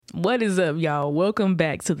What is up, y'all? Welcome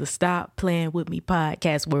back to the Stop Playing With Me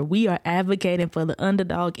podcast, where we are advocating for the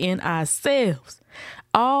underdog in ourselves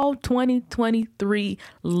all 2023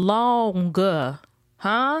 longer.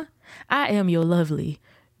 I am your lovely,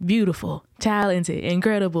 beautiful, talented,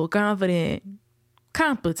 incredible, confident,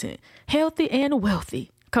 competent, healthy, and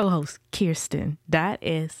wealthy co-host Kierston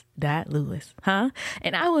S. Lewis.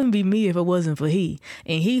 And I wouldn't be me if it wasn't for he.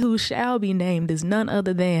 And he who shall be named is none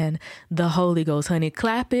other than the Holy Ghost, honey.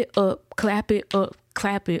 Clap it up, clap it up,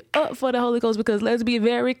 clap it up for the Holy Ghost, because let's be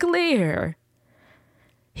very clear.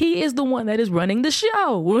 He is the one that is running the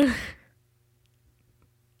show.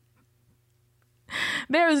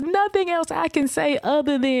 There is nothing else I can say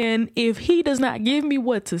other than if he does not give me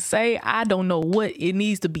what to say, I don't know what it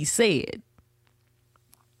needs to be said.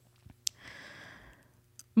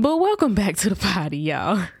 But welcome back to the party,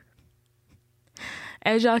 y'all.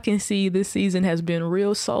 As y'all can see, this season has been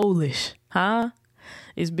real soulish,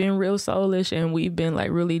 It's been real soulish, and we've been like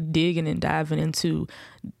really digging and diving into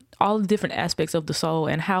all the different aspects of the soul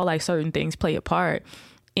and how like certain things play a part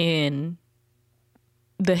in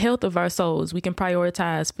the health of our souls. We can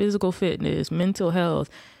prioritize physical fitness, mental health,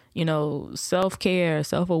 self-care,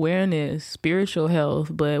 self-awareness, spiritual health,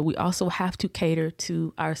 but we also have to cater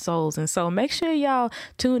to our souls. And so make sure y'all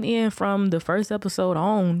tune in from the first episode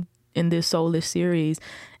on in this soulish series.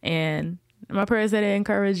 And my prayer is that it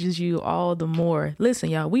encourages you all the more. Listen,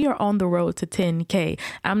 y'all, we are on the road to 10K.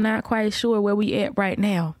 I'm not quite sure where we at right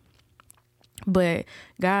now, but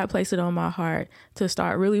God placed it on my heart to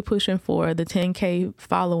start really pushing for the 10K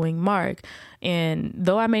following mark. And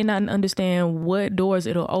though I may not understand what doors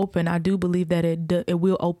it'll open, I do believe that it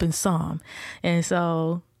will open some. And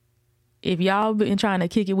so if y'all been trying to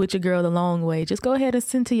kick it with your girl the long way, just go ahead and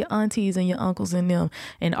send to your aunties and your uncles and them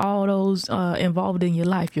and all those involved in your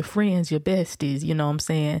life, your friends, your besties, you know what I'm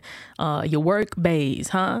saying? Your work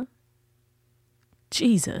bays,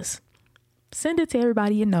 Jesus. Send it to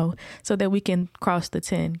everybody you know so that we can cross the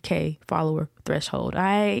 10K follower threshold. All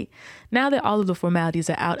right. Now that all of the formalities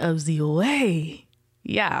are out of the way,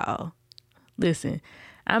 y'all, listen,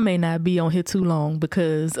 I may not be on here too long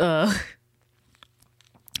because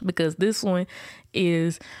this one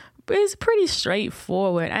it's pretty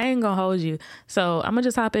straightforward. I ain't gonna hold you. So I'm gonna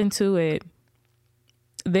just hop into it.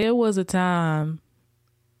 There was a time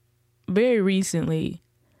very recently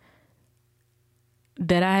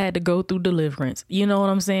that I had to go through deliverance. You know what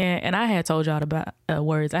I'm saying? And I had told y'all about I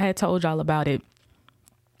had told y'all about it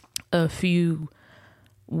a few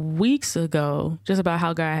weeks ago, just about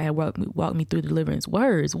how God had walked me through deliverance.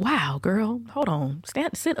 Words. Wow, girl. Hold on.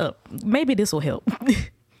 Sit up. Maybe this will help.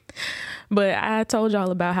 But I told y'all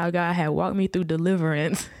about how God had walked me through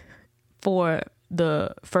deliverance for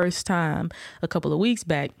the first time a couple of weeks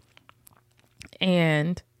back.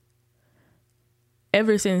 And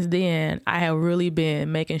ever since then, I have really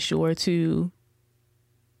been making sure to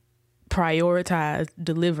prioritize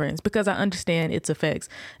deliverance because I understand its effects.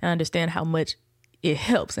 I understand how much it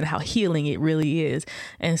helps and how healing it really is.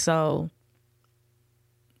 And so,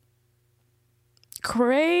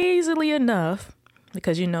 crazily enough,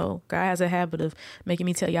 because God has a habit of making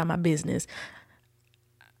me tell y'all my business.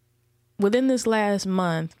 Within this last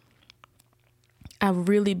month, I've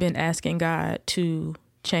really been asking God to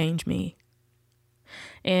change me.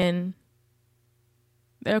 And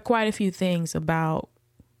there are quite a few things about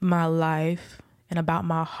my life and about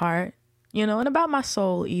my heart, and about my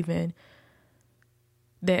soul even,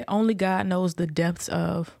 that only God knows the depths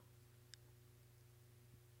of.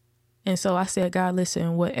 And so I said, God,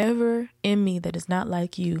 listen, whatever in me that is not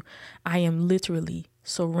like you, I am literally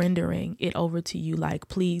surrendering it over to you. Like,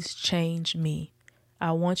 please change me.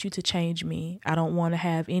 I want you to change me. I don't want to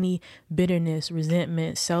have any bitterness,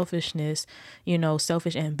 resentment, selfishness,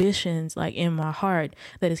 selfish ambitions like in my heart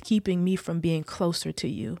that is keeping me from being closer to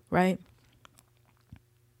you, right?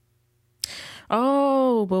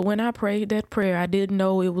 Oh, but when I prayed that prayer, I didn't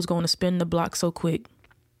know it was going to spin the block so quick.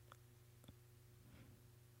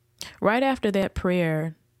 Right after that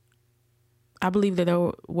prayer, I believe that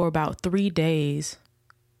there were about 3 days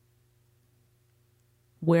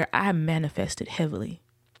where I manifested heavily.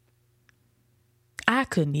 I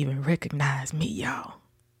couldn't even recognize me, y'all.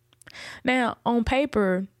 Now, on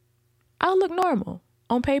paper, I look normal.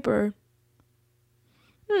 On paper,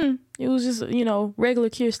 it was just, regular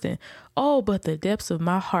Kierston. Oh, but the depths of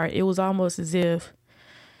my heart, it was almost as if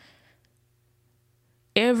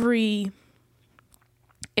every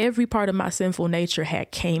part of my sinful nature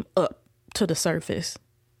had came up to the surface.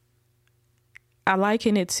 I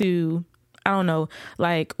liken it to, I don't know,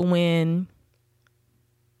 like when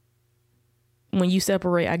you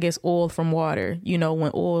separate, I guess, oil from water,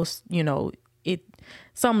 when oil's, it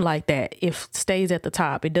something like that. If stays at the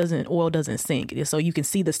top, oil doesn't sink. So you can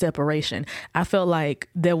see the separation. I felt like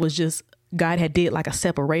there was just, God had did like a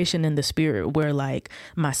separation in the spirit where like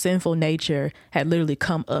my sinful nature had literally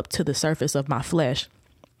come up to the surface of my flesh.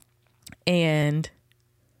 And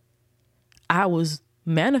I was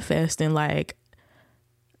manifesting, like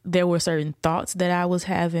there were certain thoughts that I was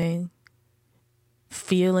having,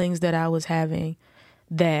 feelings that I was having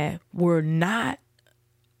that were not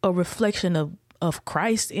a reflection of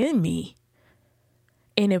Christ in me.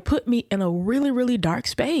 And it put me in a really, really dark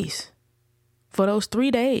space for those 3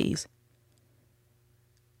 days.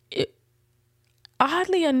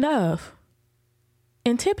 Oddly enough,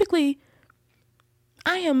 and typically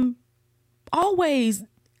I am always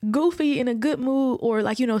goofy, in a good mood, or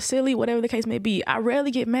like, silly, whatever the case may be. I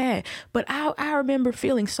rarely get mad, but I remember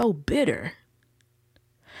feeling so bitter.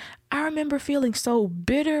 I remember feeling so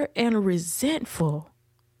bitter and resentful.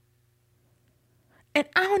 And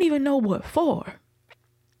I don't even know what for.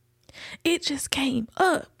 It just came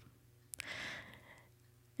up.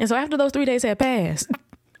 And so after those 3 days had passed,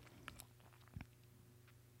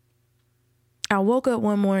 I woke up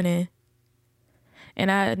one morning and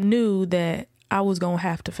I knew that I was going to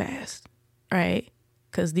have to fast, right?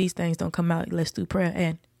 Because these things don't come out unless through prayer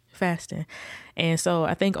and fasting. And so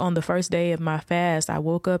I think on the first day of my fast, I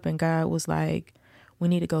woke up and God was like, we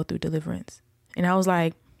need to go through deliverance. And I was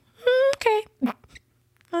like, okay.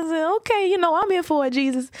 I said, okay, I'm here for it,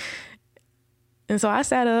 Jesus. And so I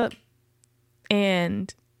sat up,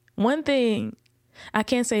 and one thing I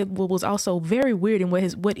can't say what was also very weird, and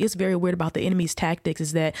what is very weird about the enemy's tactics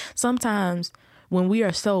is that sometimes when we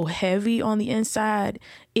are so heavy on the inside,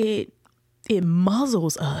 it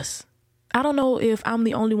muzzles us. I don't know if I'm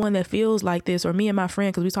the only one that feels like this, or me and my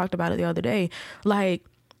friend, because we talked about it the other day. Like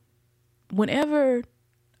whenever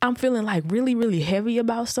I'm feeling like really, really heavy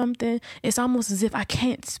about something, it's almost as if I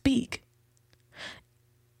can't speak.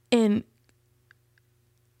 And,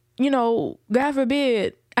 God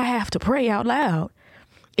forbid, I have to pray out loud.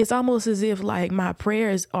 It's almost as if like my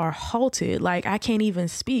prayers are halted. Like I can't even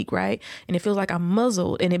speak, right? And it feels like I'm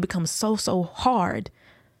muzzled, and it becomes so hard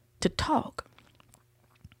to talk.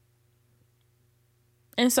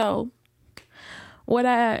 And so what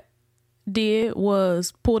I did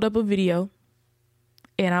was pulled up a video,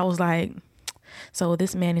 and I was like, so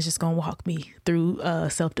this man is just going to walk me through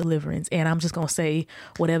self-deliverance, and I'm just going to say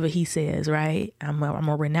whatever he says, right? I'm going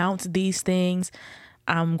to renounce these things.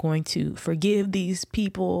 I'm going to forgive these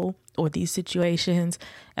people or these situations,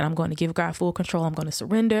 and I'm going to give God full control. I'm going to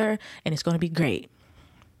surrender, and it's going to be great.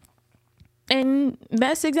 And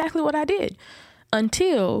that's exactly what I did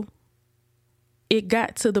until it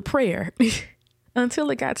got to the prayer, until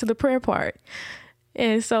it got to the prayer part.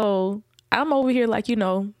 And so I'm over here like,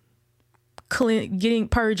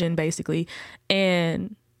 purging basically.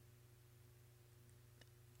 And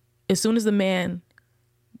as soon as the man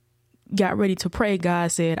got ready to pray,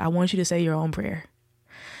 God said, I want you to say your own prayer.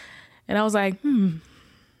 And I was like, all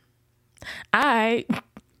right.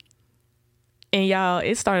 And y'all,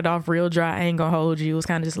 it started off real dry. I ain't gonna hold you. It was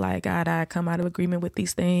kind of just like, God, I come out of agreement with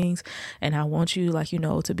these things, and I want you,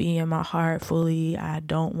 to be in my heart fully. I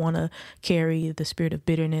don't want to carry the spirit of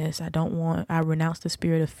bitterness. I renounce the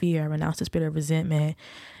spirit of fear. I renounce the spirit of resentment,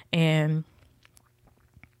 and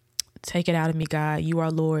take it out of me, God. You are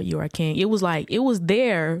Lord. You are King. It was like, it was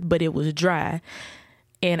there, but it was dry.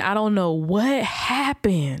 And I don't know what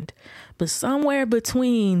happened, but somewhere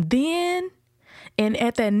between then and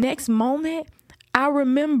at that next moment, I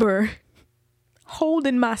remember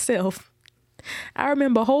holding myself. And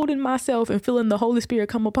feeling the Holy Spirit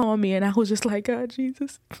come upon me. And I was just like, God,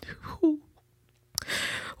 Jesus, who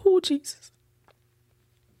Jesus.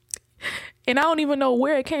 And I don't even know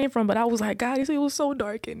where it came from, but I was like, God, it was so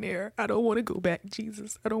dark in there. I don't want to go back,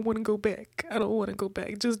 Jesus. I don't want to go back.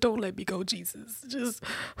 Just don't let me go, Jesus. Just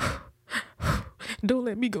don't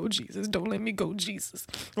let me go, Jesus. Don't let me go, Jesus.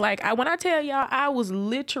 Like, when I tell y'all, I was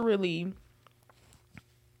literally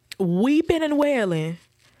weeping and wailing,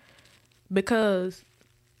 because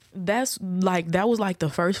that was like the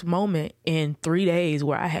first moment in 3 days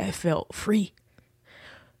where I had felt free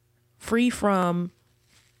from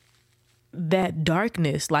that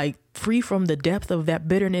darkness, like free from the depth of that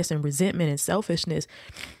bitterness and resentment and selfishness.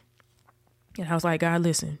 And I was like, God,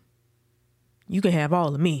 listen, you can have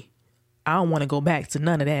all of me. I don't want to go back to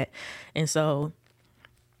none of that. And so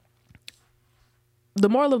the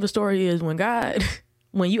moral of the story is,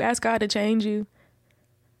 when you ask God to change you,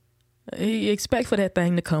 you expect for that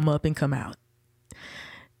thing to come up and come out.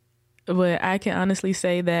 But I can honestly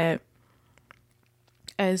say that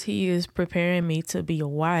as he is preparing me to be a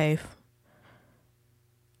wife,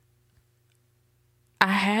 I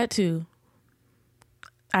had to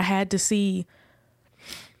see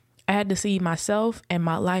myself and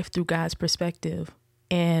my life through God's perspective.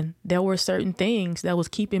 And there were certain things that was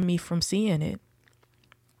keeping me from seeing it.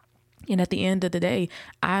 And at the end of the day,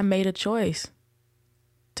 I made a choice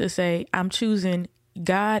to say, I'm choosing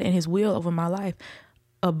God and his will over my life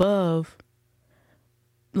above,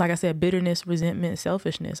 like I said, bitterness, resentment,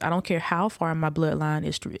 selfishness. I don't care how far my bloodline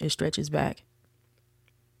it stretches back.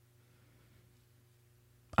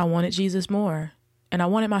 I wanted Jesus more, and I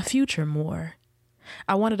wanted my future more.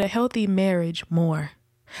 I wanted a healthy marriage more.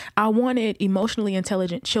 I wanted emotionally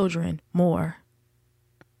intelligent children more.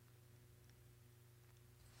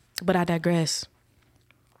 But I digress.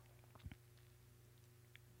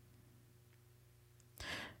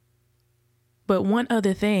 But one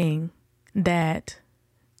other thing that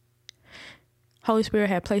Holy Spirit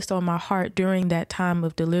had placed on my heart during that time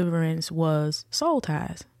of deliverance was soul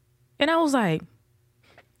ties. And I was like,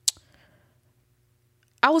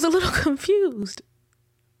 I was a little confused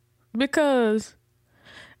because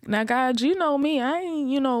now, God, you know me, I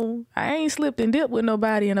ain't slipped and dipped with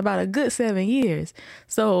nobody in about a good 7 years.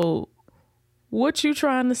 So what you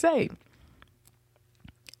trying to say?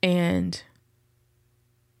 And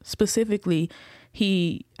specifically,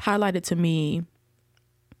 he highlighted to me,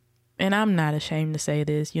 and I'm not ashamed to say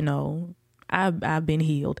this, I've been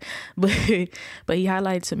healed, but he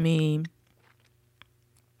highlighted to me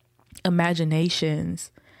imaginations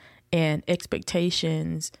and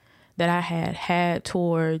expectations that I had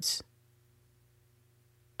towards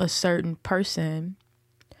a certain person,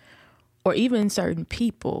 or even certain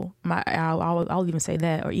people. I'll even say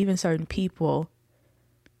that, or even certain people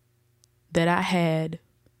that I had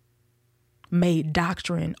made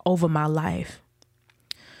doctrine over my life,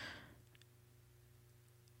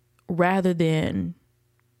 rather than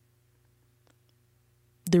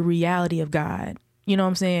the reality of God. You know what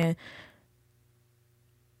I'm saying?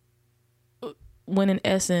 When in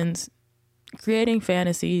essence, creating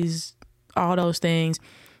fantasies, all those things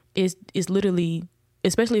is literally,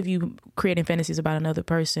 especially if you creating fantasies about another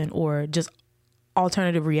person or just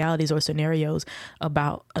alternative realities or scenarios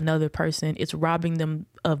about another person, it's robbing them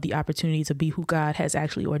of the opportunity to be who God has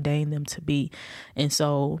actually ordained them to be. And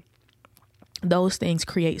so those things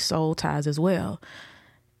create soul ties as well.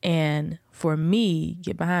 And for me,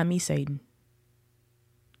 get behind me, Satan.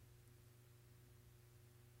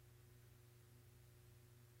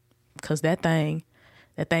 Because that thing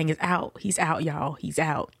is out. He's out, y'all. He's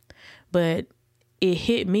out. But it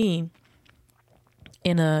hit me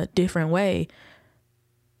in a different way.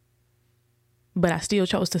 But I still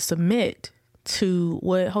chose to submit to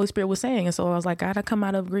what Holy Spirit was saying. And so I was like, God, I come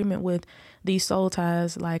out of agreement with these soul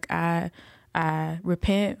ties. Like I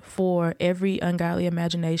repent for every ungodly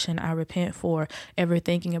imagination. I repent for ever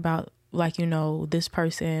thinking about, this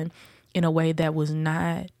person in a way that was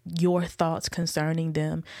not your thoughts concerning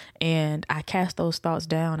them. And I cast those thoughts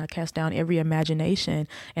down. I cast down every imagination,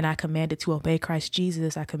 and I commanded to obey Christ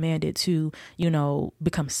Jesus. I commanded to,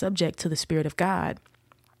 become subject to the Spirit of God.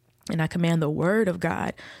 And I command the word of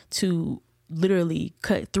God to literally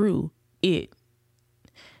cut through it.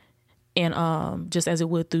 And just as it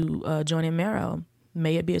would through joint and marrow,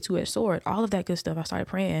 may it be a two-edged sword, all of that good stuff. I started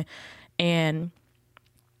praying, and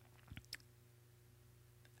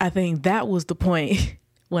I think that was the point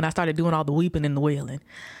when I started doing all the weeping and the wailing.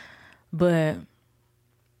 But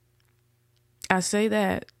I say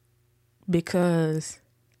that because,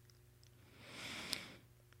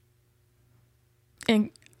 and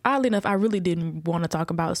oddly enough, I really didn't want to talk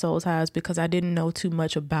about soul ties because I didn't know too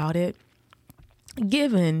much about it,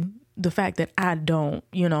 given the fact that I don't,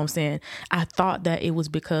 I thought that it was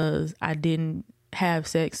because I didn't have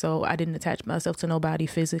sex, so I didn't attach myself to nobody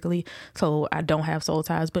physically, so I don't have soul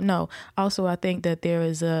ties. But no, also I think that there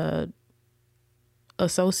is a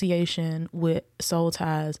association with soul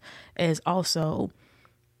ties as also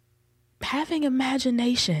having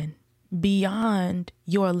imagination beyond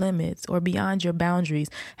your limits or beyond your boundaries,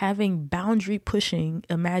 having boundary pushing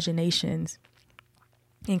imaginations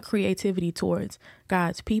and creativity towards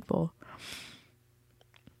God's people.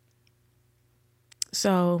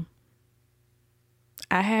 So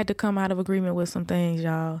I had to come out of agreement with some things,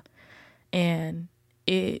 y'all. And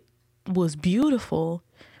it was beautiful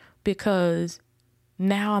because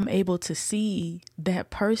now I'm able to see that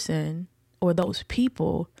person or those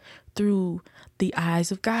people through the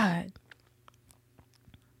eyes of God.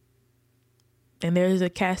 And there's a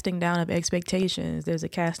casting down of expectations. There's a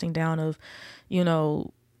casting down of,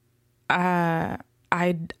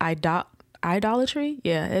 idolatry.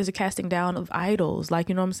 Yeah, there's a casting down of idols. Like,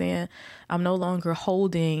 I'm saying? I'm no longer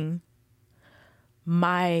holding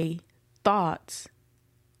my thoughts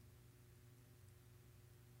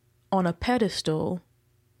on a pedestal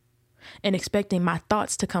and expecting my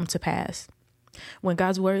thoughts to come to pass, when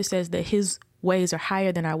God's word says that his ways are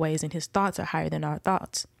higher than our ways and his thoughts are higher than our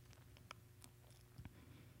thoughts.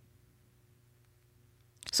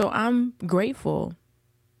 So I'm grateful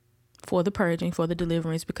for the purging, for the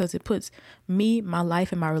deliverance, because it puts me, my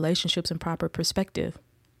life, and my relationships in proper perspective.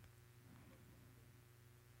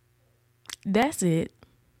 That's it.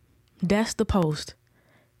 That's the post.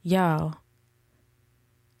 Y'all,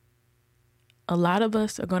 a lot of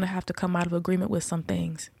us are going to have to come out of agreement with some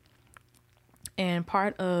things. And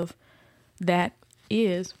part of that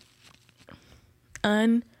is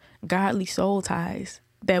ungodly soul ties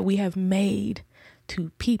that we have made to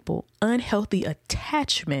people, unhealthy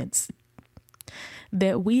attachments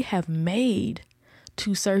that we have made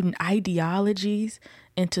to certain ideologies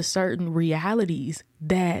and to certain realities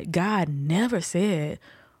that God never said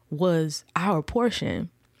was our portion.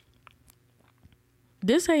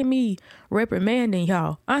 This ain't me reprimanding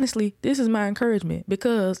y'all. Honestly, this is my encouragement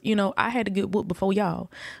because, you know, I had to get whooped before y'all.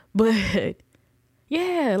 But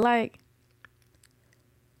yeah, like,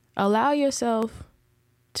 allow yourself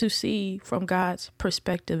to see from God's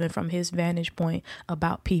perspective and from his vantage point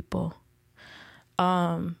about people.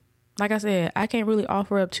 Like I said, I can't really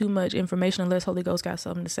offer up too much information unless Holy Ghost got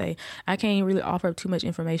something to say. I can't really offer up too much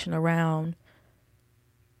information around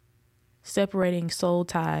separating soul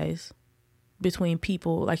ties between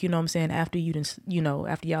people, like, you know what I'm saying, after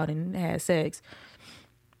after y'all didn't have sex.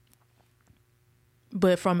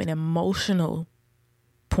 But from an emotional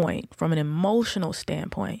point, from an emotional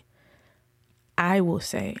standpoint, I will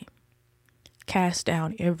say, cast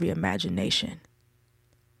down every imagination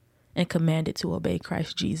and command it to obey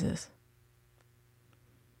Christ Jesus.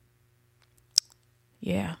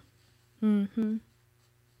 Yeah. Listen,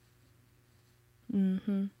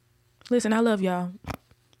 I love y'all.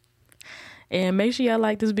 And make sure y'all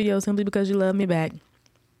like this video simply because you love me back.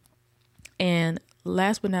 And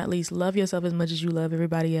last but not least, love yourself as much as you love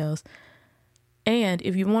everybody else. And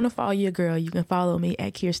if you want to follow your girl, you can follow me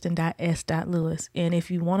at Kierston.s.Lewis. And if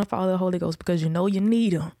you want to follow the Holy Ghost because you know you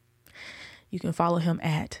need him, you can follow him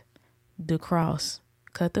at The Cross.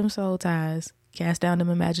 Cut them soul ties, cast down them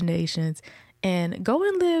imaginations, and go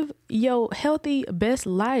and live your healthy, best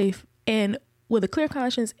life and with a clear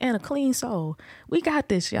conscience and a clean soul. We got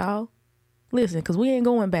this, y'all. Listen, because we ain't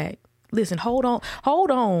going back. Listen, hold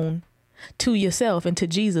on to yourself and to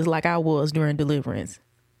Jesus like I was during deliverance.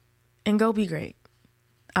 And go be great.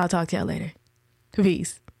 I'll talk to y'all later.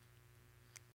 Peace.